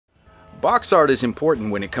Box art is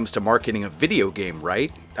important when it comes to marketing a video game,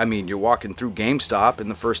 right? I mean, you're walking through GameStop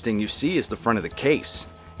and the first thing you see is the front of the case.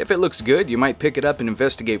 If it looks good, you might pick it up and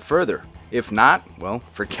investigate further. If not, well,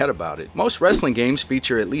 forget about it. Most wrestling games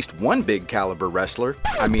feature at least one big caliber wrestler,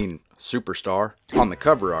 superstar, on the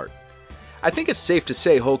cover art. I think it's safe to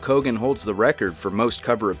say Hulk Hogan holds the record for most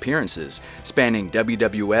cover appearances, spanning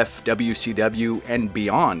WWF, WCW, and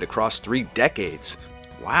beyond across 3 decades.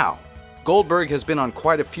 Wow. Goldberg has been on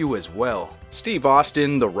quite a few as well. Steve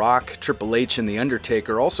Austin, The Rock, Triple H, and The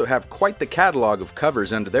Undertaker also have quite the catalog of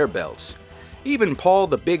covers under their belts. Even Paul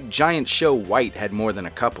the Big Giant Show White had more than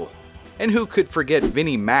a couple. And who could forget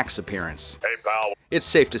Vinnie Mac's appearance? Hey, pal. It's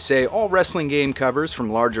safe to say all wrestling game covers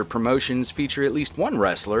from larger promotions feature at least one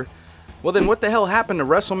wrestler. Well then what the hell happened to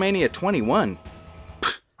WrestleMania 21?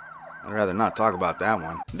 I'd rather not talk about that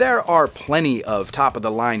one. There are plenty of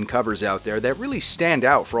top-of-the-line covers out there that really stand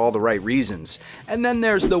out for all the right reasons. And then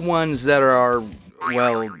there's the ones that are,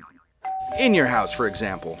 well, in your house, for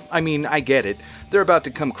example. I mean, I get it. They're about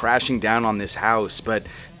to come crashing down on this house, but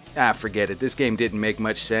forget it. This game didn't make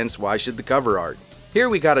much sense. Why should the cover art? Here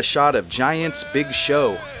we got a shot of Giant's Big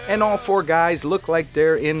Show, and all 4 guys look like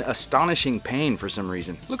they're in astonishing pain for some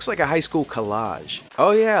reason. Looks like a high school collage.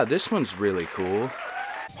 Oh yeah, this one's really cool.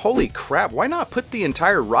 Holy crap, why not put the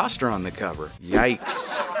entire roster on the cover?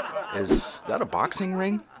 Yikes. Is that a boxing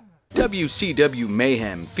ring? WCW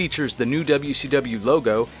Mayhem features the new WCW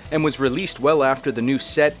logo and was released well after the new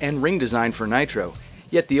set and ring design for Nitro,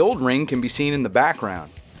 yet the old ring can be seen in the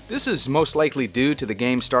background. This is most likely due to the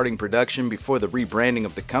game starting production before the rebranding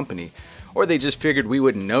of the company, or they just figured we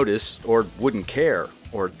wouldn't notice, or wouldn't care,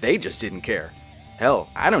 or they just didn't care. Hell,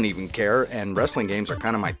 I don't even care, and wrestling games are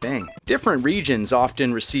kind of my thing. Different regions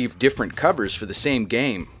often receive different covers for the same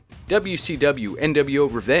game. WCW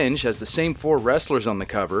NWO Revenge has the same 4 wrestlers on the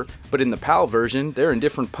cover, but in the PAL version, they're in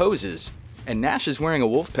different poses. And Nash is wearing a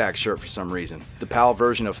Wolfpack shirt for some reason. The PAL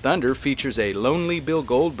version of Thunder features a lonely Bill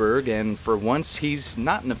Goldberg, and for once, he's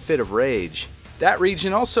not in a fit of rage. That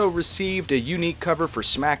region also received a unique cover for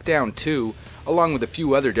SmackDown 2, along with a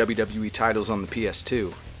few other WWE titles on the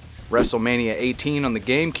PS2. WrestleMania 18 on the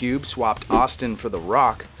GameCube swapped Austin for The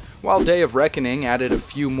Rock, while Day of Reckoning added a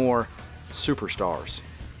few more superstars.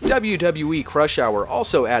 WWE Crush Hour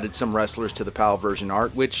also added some wrestlers to the PAL version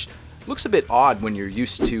art, which looks a bit odd when you're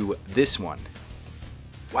used to this one.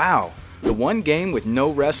 Wow, the one game with no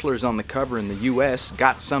wrestlers on the cover in the US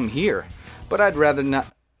got some here, but I'd rather not,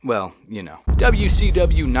 well, you know.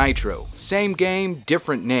 WCW Nitro, same game,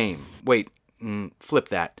 different name. Wait, flip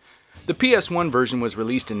that. The PS1 version was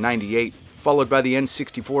released in '98, followed by the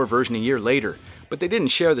N64 version a year later, but they didn't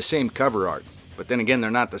share the same cover art. But then again, they're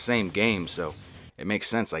not the same game, so it makes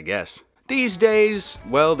sense, I guess. These days,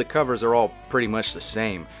 well, the covers are all pretty much the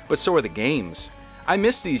same, but so are the games. I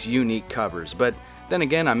miss these unique covers, but then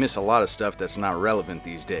again, I miss a lot of stuff that's not relevant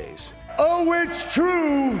these days. Oh, it's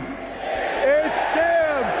true! It's